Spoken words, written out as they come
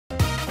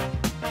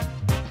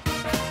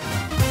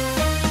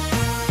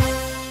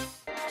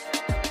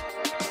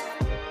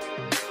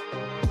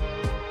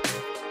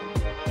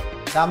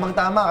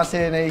Tamang-tama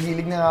kasi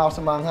nahihilig na nga ako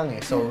sa manghang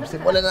eh. So,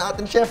 simulan na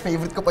natin, chef.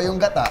 Favorite ko pa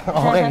yung gata.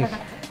 Okay.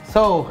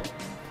 So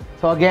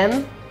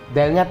again,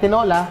 dahil nga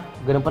tinola,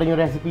 ganun pa rin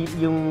yung recipe,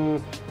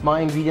 yung mga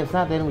ingredients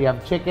natin. We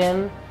have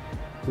chicken,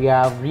 we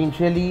have green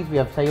chilies,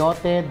 we have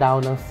sayote,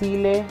 daon ng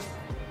sile,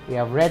 we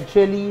have red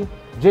chili,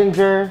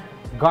 ginger,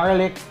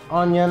 garlic,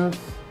 onions,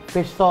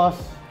 fish sauce,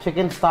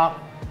 chicken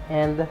stock,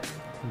 and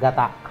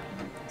gata.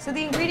 So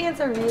the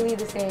ingredients are really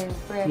the same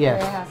for Yes,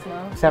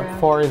 no? except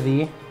for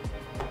the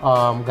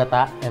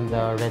gata and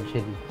the red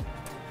chili.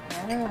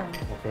 Yeah.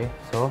 Okay,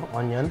 so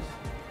onions.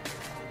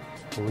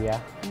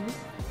 Luya.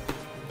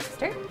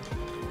 Stir?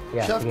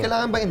 Yeah, Chef, sige.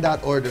 kailangan ba in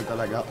that order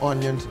talaga?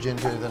 Onions,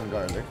 ginger, then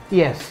garlic?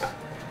 Yes.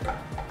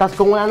 Tapos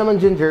kung wala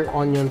naman ginger,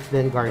 onions,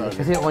 then garlic.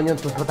 Kasi yung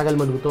onions, mas matagal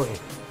maluto eh.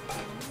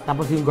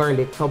 Tapos yung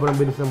garlic, sobrang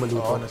bilis na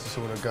maluto. Oo,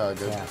 nasusunog ka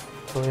agad. Yeah.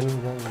 So yun,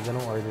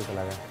 ganung order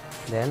talaga.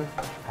 Then,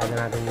 add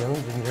na natin yung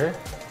ginger.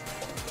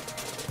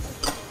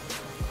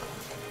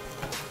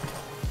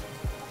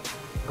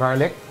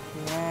 Garlic.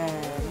 Yeah.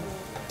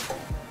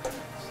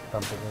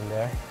 Dump it in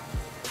there.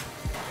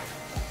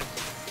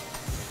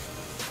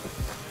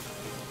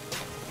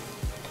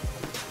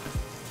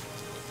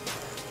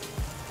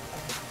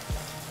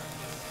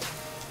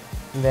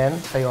 And then,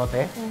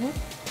 sayote.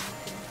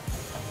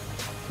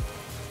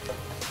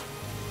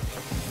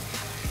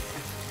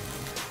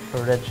 So,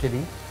 red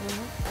chili.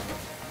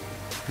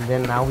 And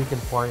then now we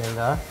can pour in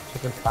the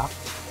chicken stock.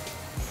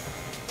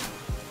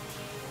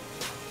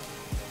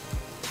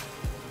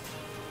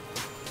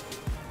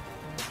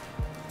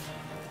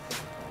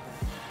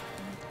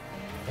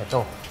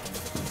 Ito.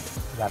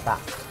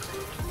 Gata.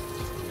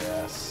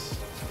 Yes.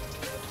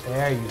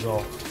 There you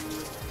go.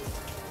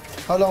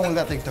 How long will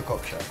that take to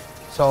cook, chef?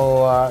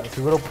 So,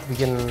 siguro we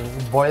can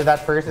boil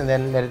that first and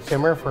then let it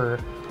simmer for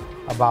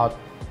about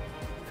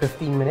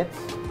 15 minutes.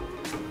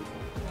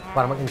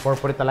 Para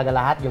mag-incorporate talaga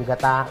lahat, yung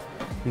gata,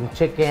 yung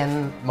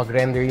chicken,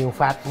 mag-render yung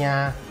fat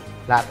niya,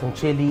 lahat ng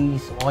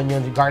chilies,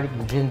 onions, garlic,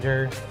 yung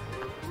ginger.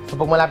 So,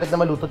 pag malapit na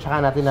maluto,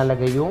 tsaka natin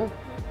nalagay yung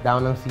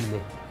daon ng sili.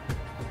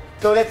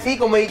 So, let's see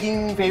kung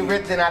magiging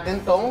favorite din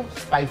natin tong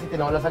spicy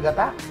tinola sa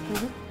gata.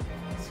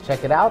 Let's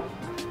check it out.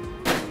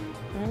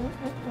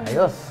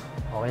 Ayos.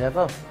 Okay na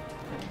to.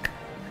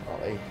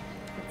 Okay.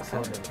 So,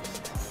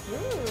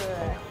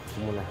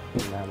 muna.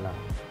 Tingnan lang.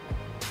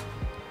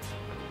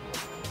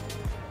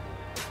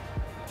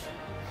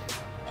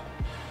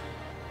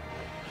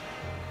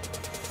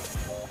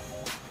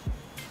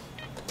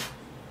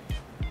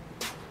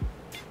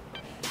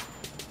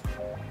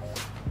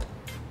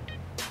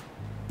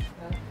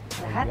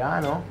 Lahat?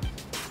 Yan, no?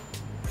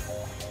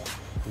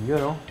 Yun,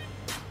 no?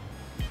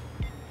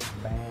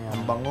 Bam.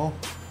 Ang bango.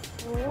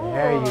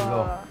 There you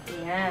go.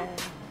 Yan.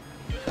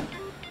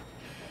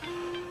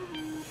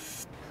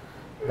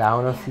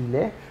 Daon ng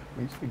sili.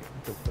 Makes me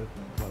think of it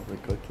while we're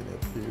cooking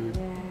it, dude.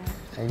 Yeah.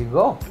 There you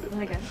go. Oh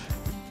my God.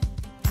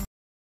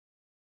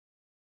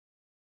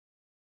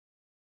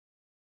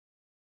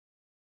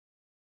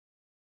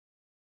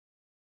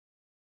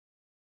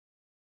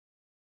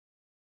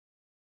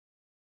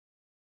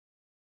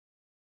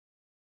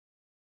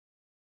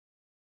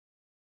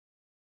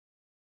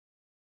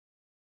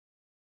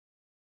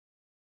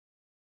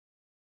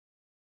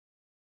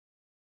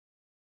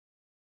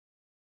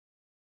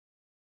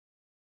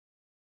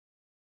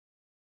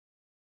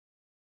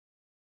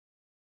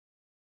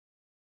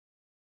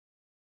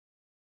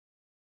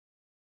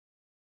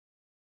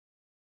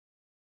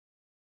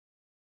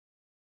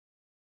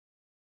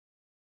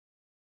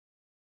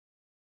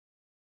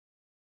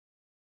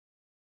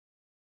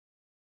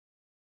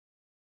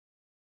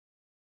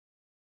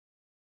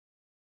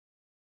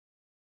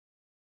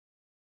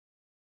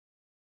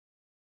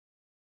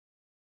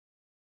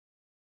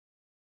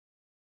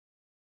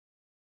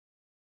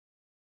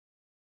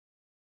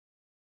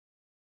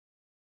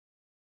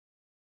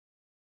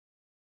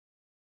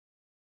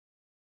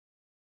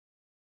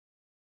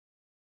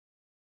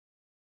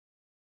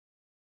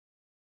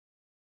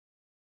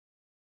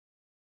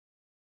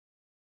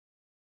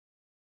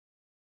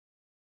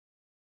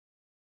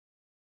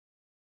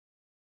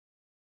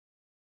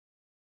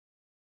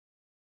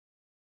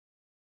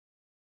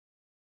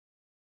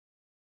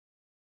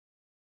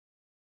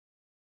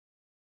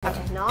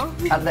 No?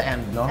 At the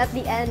end, no? At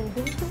the end.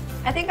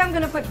 I think I'm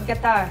gonna put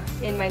gata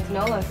in my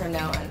tinola from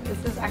now on. This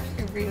is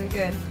actually really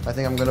good. I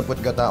think I'm gonna put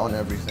gata on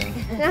everything.